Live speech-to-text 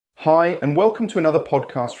Hi, and welcome to another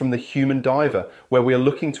podcast from the Human Diver, where we are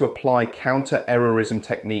looking to apply counter-errorism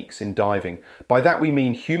techniques in diving. By that we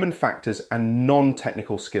mean human factors and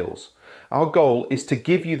non-technical skills. Our goal is to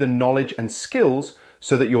give you the knowledge and skills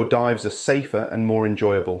so that your dives are safer and more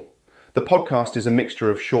enjoyable. The podcast is a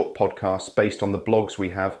mixture of short podcasts based on the blogs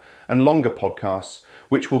we have and longer podcasts,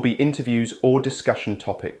 which will be interviews or discussion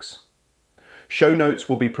topics. Show notes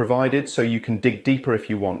will be provided so you can dig deeper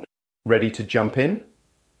if you want. Ready to jump in?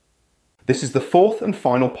 This is the fourth and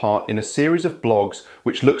final part in a series of blogs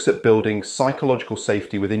which looks at building psychological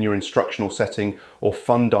safety within your instructional setting or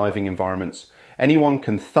fun diving environments. Anyone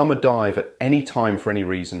can thumb a dive at any time for any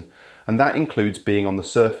reason, and that includes being on the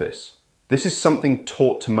surface. This is something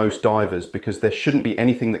taught to most divers because there shouldn't be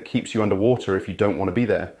anything that keeps you underwater if you don't want to be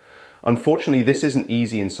there. Unfortunately, this isn't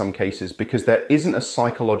easy in some cases because there isn't a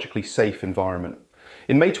psychologically safe environment.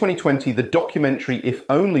 In May 2020, the documentary If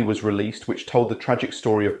Only was released, which told the tragic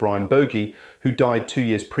story of Brian Bogey, who died 2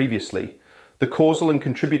 years previously. The causal and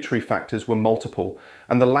contributory factors were multiple,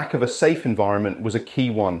 and the lack of a safe environment was a key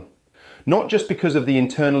one. Not just because of the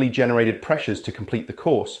internally generated pressures to complete the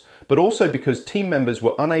course, but also because team members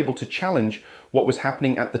were unable to challenge what was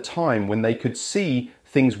happening at the time when they could see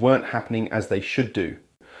things weren't happening as they should do.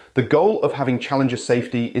 The goal of having Challenger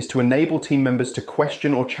Safety is to enable team members to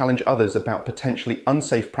question or challenge others about potentially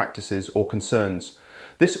unsafe practices or concerns.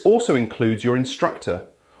 This also includes your instructor.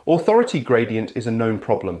 Authority gradient is a known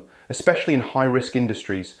problem, especially in high-risk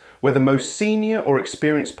industries, where the most senior or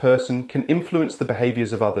experienced person can influence the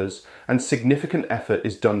behaviours of others, and significant effort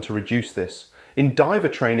is done to reduce this. In diver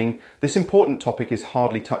training, this important topic is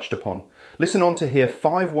hardly touched upon. Listen on to hear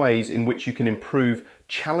 5 ways in which you can improve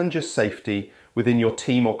Challenger Safety within your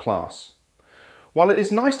team or class. While it is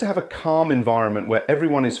nice to have a calm environment where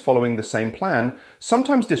everyone is following the same plan,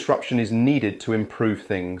 sometimes disruption is needed to improve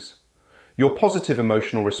things. Your positive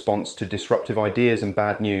emotional response to disruptive ideas and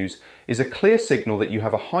bad news is a clear signal that you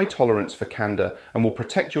have a high tolerance for candor and will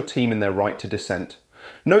protect your team in their right to dissent.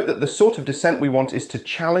 Note that the sort of dissent we want is to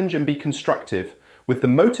challenge and be constructive, with the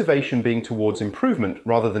motivation being towards improvement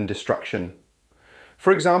rather than destruction.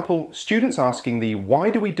 For example, students asking the "why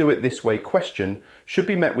do we do it this way" question should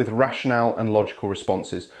be met with rationale and logical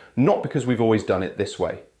responses, not because we've always done it this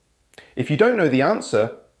way. If you don't know the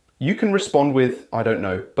answer, you can respond with "I don't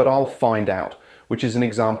know, but I'll find out," which is an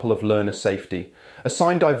example of learner safety.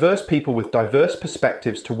 Assign diverse people with diverse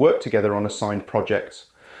perspectives to work together on assigned projects.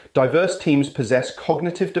 Diverse teams possess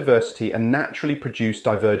cognitive diversity and naturally produce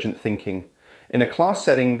divergent thinking. In a class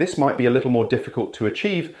setting, this might be a little more difficult to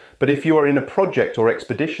achieve, but if you are in a project or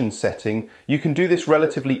expedition setting, you can do this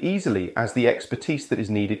relatively easily as the expertise that is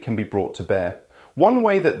needed can be brought to bear. One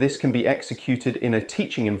way that this can be executed in a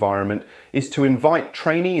teaching environment is to invite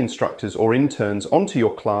trainee instructors or interns onto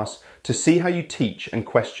your class to see how you teach and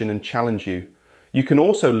question and challenge you. You can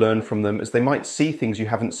also learn from them as they might see things you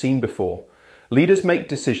haven't seen before. Leaders make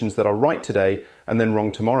decisions that are right today and then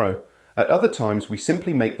wrong tomorrow. At other times, we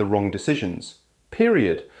simply make the wrong decisions.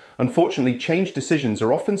 Period. Unfortunately, changed decisions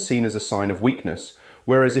are often seen as a sign of weakness,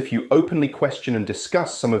 whereas if you openly question and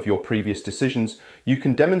discuss some of your previous decisions, you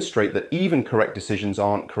can demonstrate that even correct decisions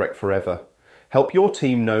aren't correct forever. Help your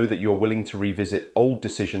team know that you're willing to revisit old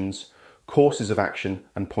decisions, courses of action,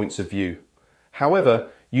 and points of view. However,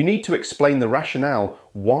 you need to explain the rationale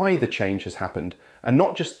why the change has happened, and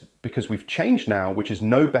not just because we've changed now, which is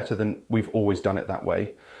no better than we've always done it that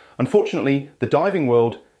way. Unfortunately, the diving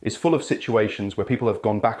world is full of situations where people have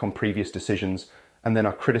gone back on previous decisions and then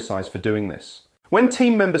are criticised for doing this. When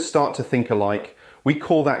team members start to think alike, we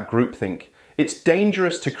call that groupthink. It's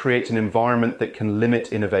dangerous to create an environment that can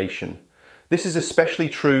limit innovation. This is especially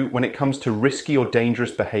true when it comes to risky or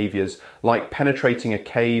dangerous behaviours like penetrating a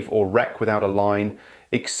cave or wreck without a line,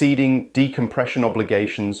 exceeding decompression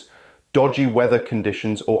obligations, dodgy weather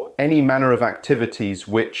conditions, or any manner of activities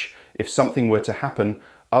which, if something were to happen,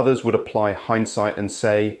 others would apply hindsight and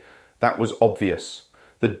say, "that was obvious."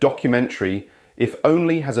 The documentary If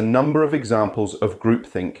Only has a number of examples of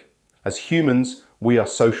groupthink. As humans, we are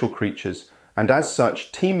social creatures, and as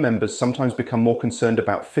such, team members sometimes become more concerned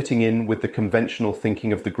about fitting in with the conventional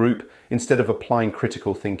thinking of the group instead of applying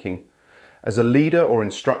critical thinking. As a leader or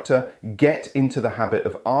instructor, get into the habit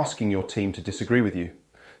of asking your team to disagree with you.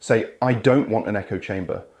 Say, "I don't want an echo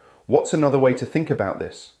chamber. What's another way to think about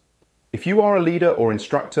this?" If you are a leader or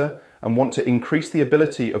instructor and want to increase the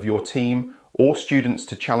ability of your team or students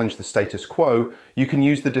to challenge the status quo, you can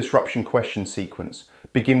use the disruption question sequence.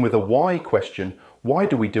 Begin with a why question, "Why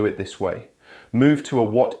do we do it this way?" Move to a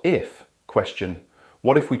what if question,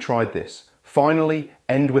 "What if we tried this?" Finally,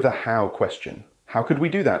 end with a how question. How could we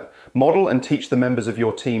do that? Model and teach the members of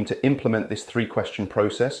your team to implement this 3-question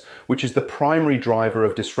process, which is the primary driver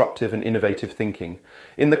of disruptive and innovative thinking.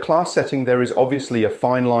 In the class setting, there is obviously a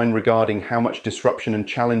fine line regarding how much disruption and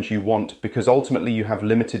challenge you want, because ultimately you have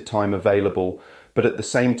limited time available, but at the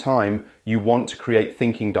same time, you want to create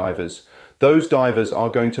thinking divers. Those divers are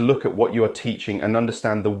going to look at what you are teaching and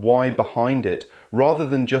understand the why behind it, rather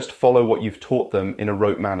than just follow what you've taught them in a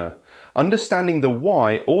rote manner. Understanding the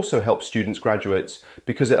why also helps students graduates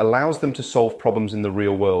because it allows them to solve problems in the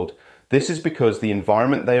real world. This is because the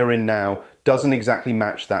environment they are in now doesn't exactly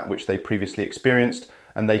match that which they previously experienced,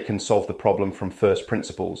 and they can solve the problem from first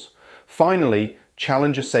principles. Finally,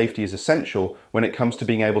 challenger safety is essential when it comes to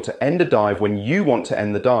being able to end a dive when you want to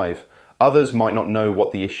end the dive. Others might not know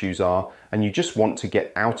what the issues are, and you just want to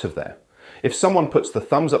get out of there. If someone puts the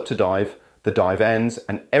thumbs up to dive, the dive ends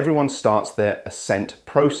and everyone starts their ascent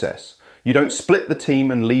process. You don't split the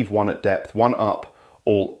team and leave one at depth, one up,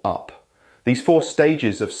 all up. These 4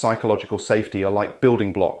 stages of psychological safety are like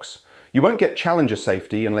building blocks. You won't get challenger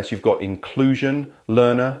safety unless you've got inclusion,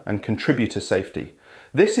 learner, and contributor safety.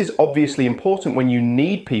 This is obviously important when you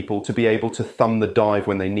need people to be able to thumb the dive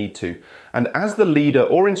when they need to. And as the leader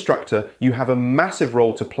or instructor, you have a massive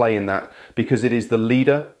role to play in that because it is the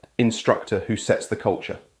leader, instructor who sets the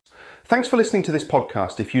culture. Thanks for listening to this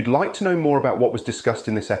podcast. If you'd like to know more about what was discussed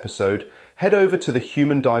in this episode, head over to the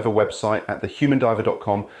Human Diver website at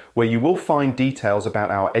thehumandiver.com, where you will find details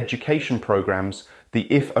about our education programs,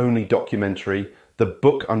 the If Only documentary, the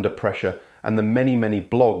book Under Pressure, and the many, many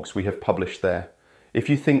blogs we have published there. If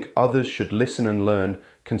you think others should listen and learn,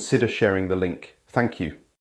 consider sharing the link. Thank you.